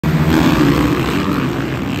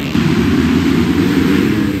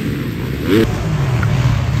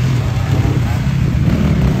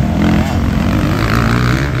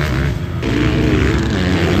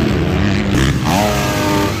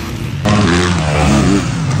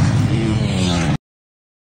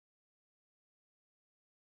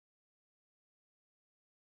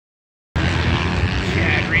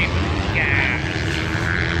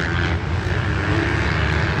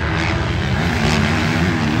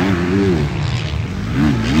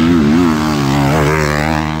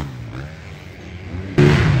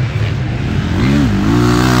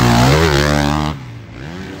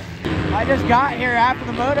after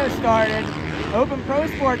the moto started. Open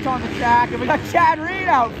ProSport's on the track, and we got Chad Reed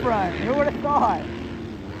out front. Who would have thought?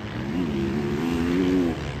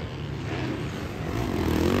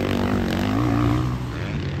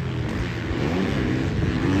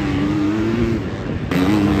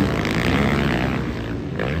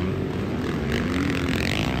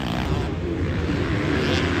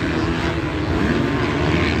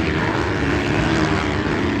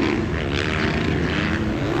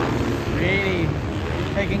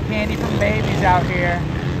 Taking candy from babies out here.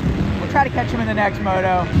 We'll try to catch him in the next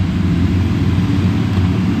moto.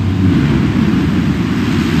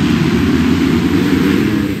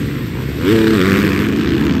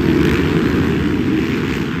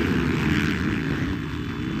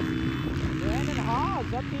 Brandon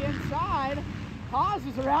Haas up the inside. Haas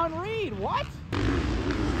is around Reed. What?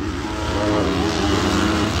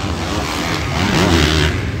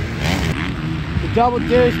 The double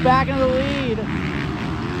deuce back into the lead.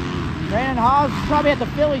 Brandon Haas was probably at the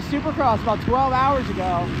Philly Supercross about 12 hours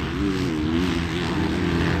ago.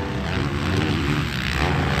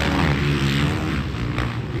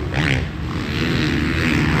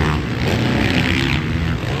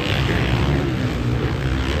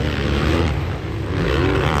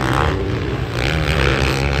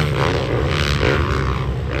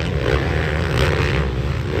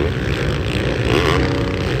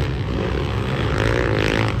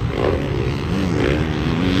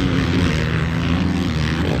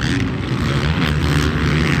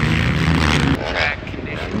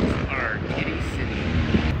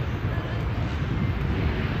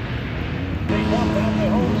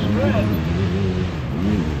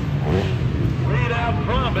 Reed out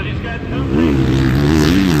front, but he's got company.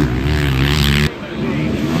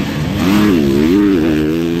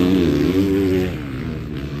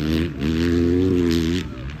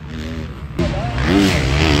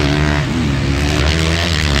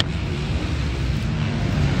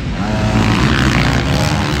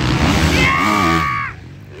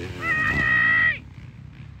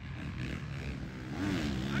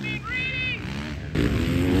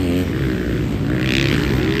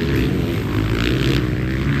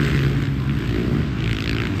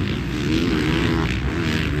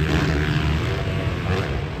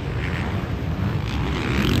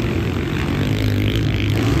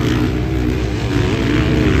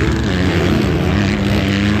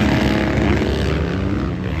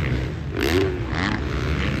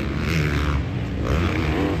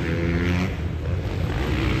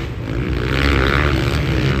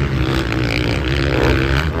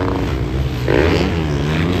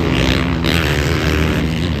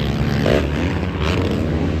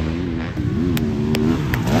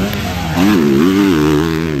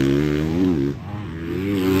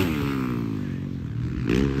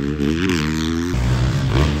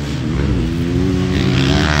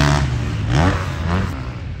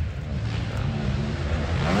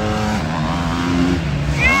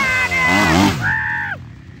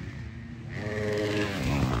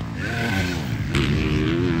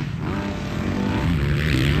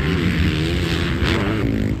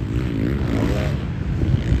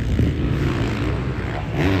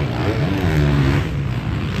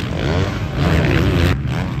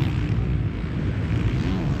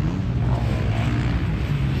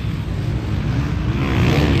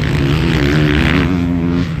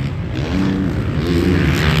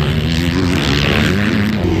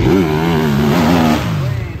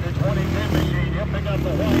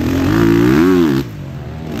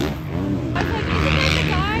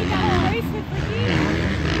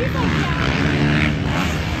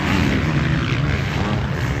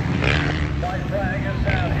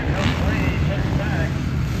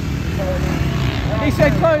 He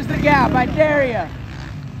said close the gap, I dare you.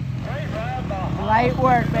 Light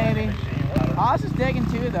work, baby. Haas is digging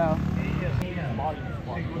too, though.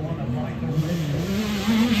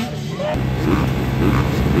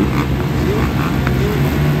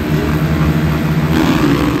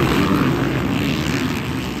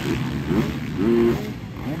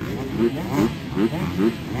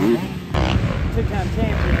 Took-down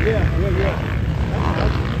champion, yeah.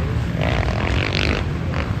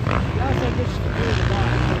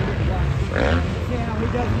 See how he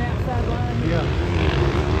does an outside line? Yeah.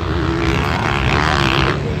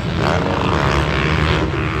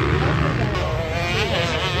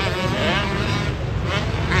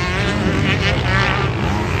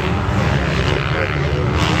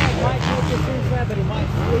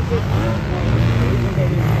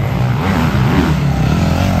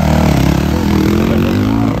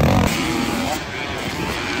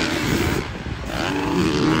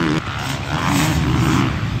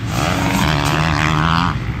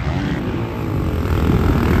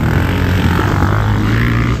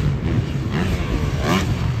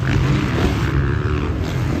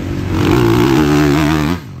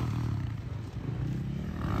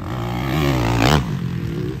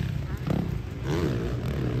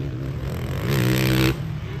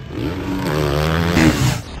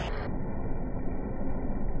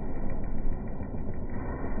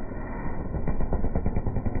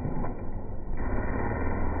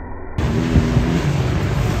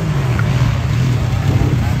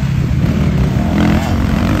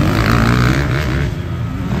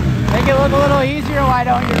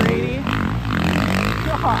 try, don't you, Reedy?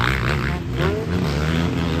 God.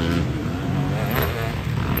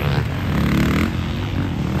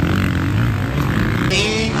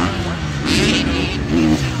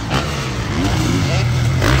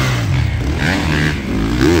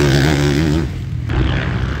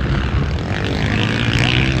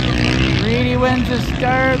 Reedy wins his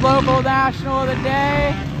third local national of the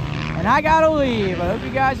day, and I gotta leave. I hope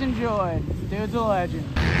you guys enjoyed. Dude's a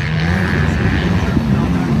legend.